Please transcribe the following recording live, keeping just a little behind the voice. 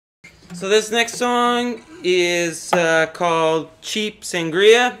So this next song is called Cheap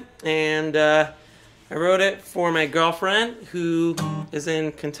Sangria, and I wrote it for my girlfriend who is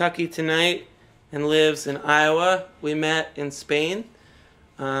in Kentucky tonight and lives in Iowa. We met in Spain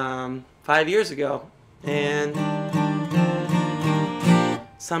 5 years ago and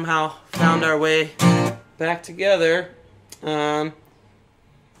somehow found our way back together. But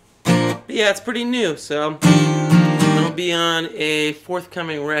yeah, it's pretty new, so it'll be on a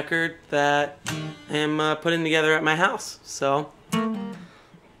forthcoming record that I am putting together at my house. So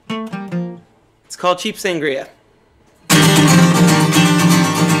it's called Cheap Sangria.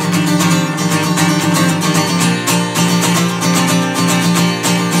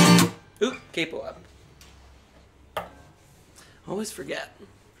 Oop, capo up. Always forget.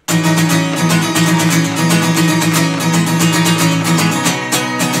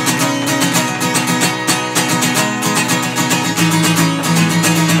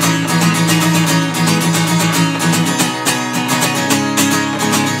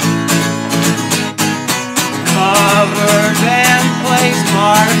 Covered and placed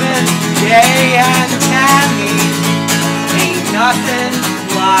Marvin, Gaye and Tammy. Ain't nothing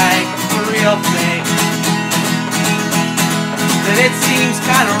like the real thing. But it seems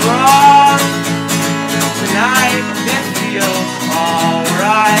kinda wrong tonight. It feels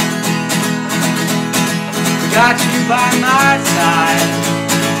alright. Got you by my side.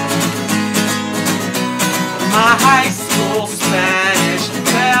 My high school Spanish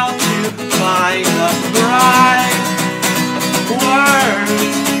failed to find the right words,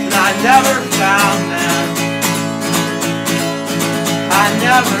 and I never found them. I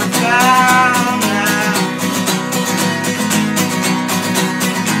never found them.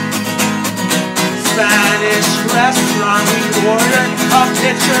 Spanish restaurant, we ordered a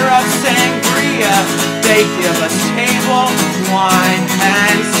pitcher of sangria. They give us table, wine,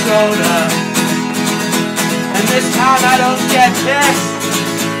 and soda. And this time I don't get pissed.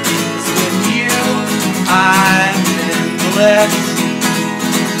 It's with you, I'm in bliss.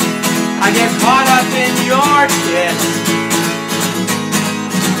 I get caught up in your kiss.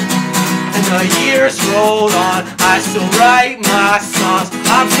 And the years rolled on, I still write my songs.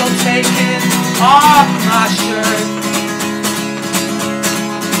 I'm still taking off my shirt.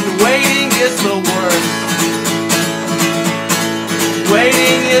 And waiting is the worst.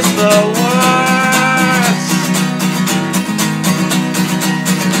 Waiting is the worst.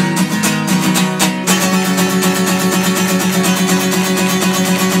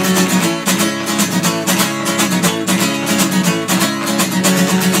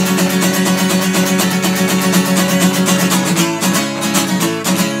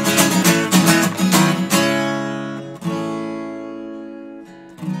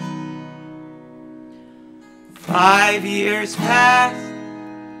 5 years passed,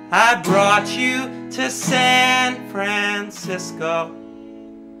 I brought you to San Francisco.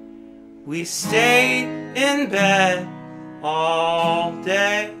 We stayed in bed all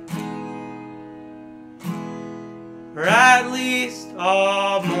day, or at least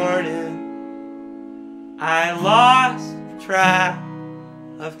all morning. I lost track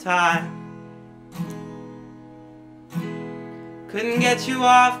of time. Couldn't get you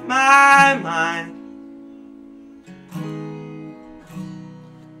off my mind.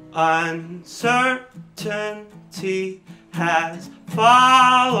 Uncertainty has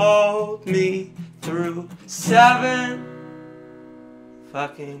followed me through 7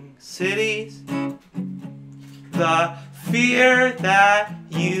 fucking cities. The fear that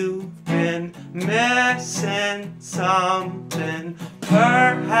you've been missing something,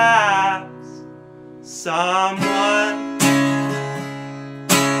 perhaps someone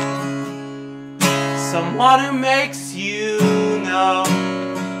who makes you know.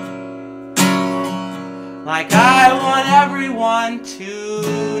 Like I want everyone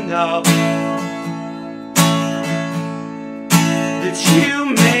to know that you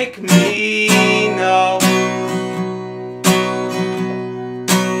make me know.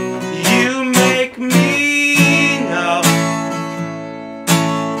 You make me know.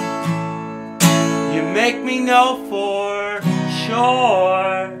 You make me know for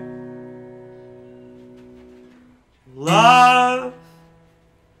sure. Love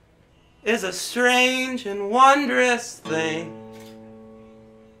is a strange and wondrous thing.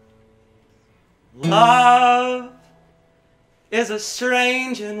 Love is a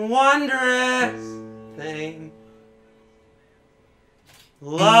strange and wondrous thing.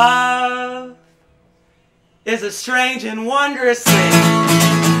 Love is a strange and wondrous thing.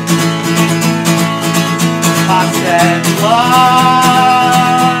 I said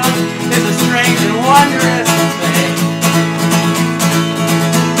love is a strange and wondrous thing.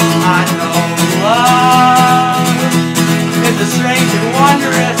 I I know love is a strange and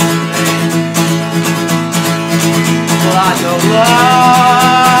wondrous thing. Well, I know love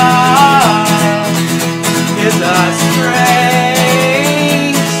is a strange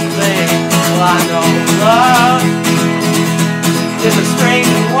thing. Well, I know love is a strange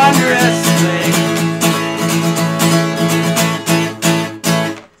and wondrous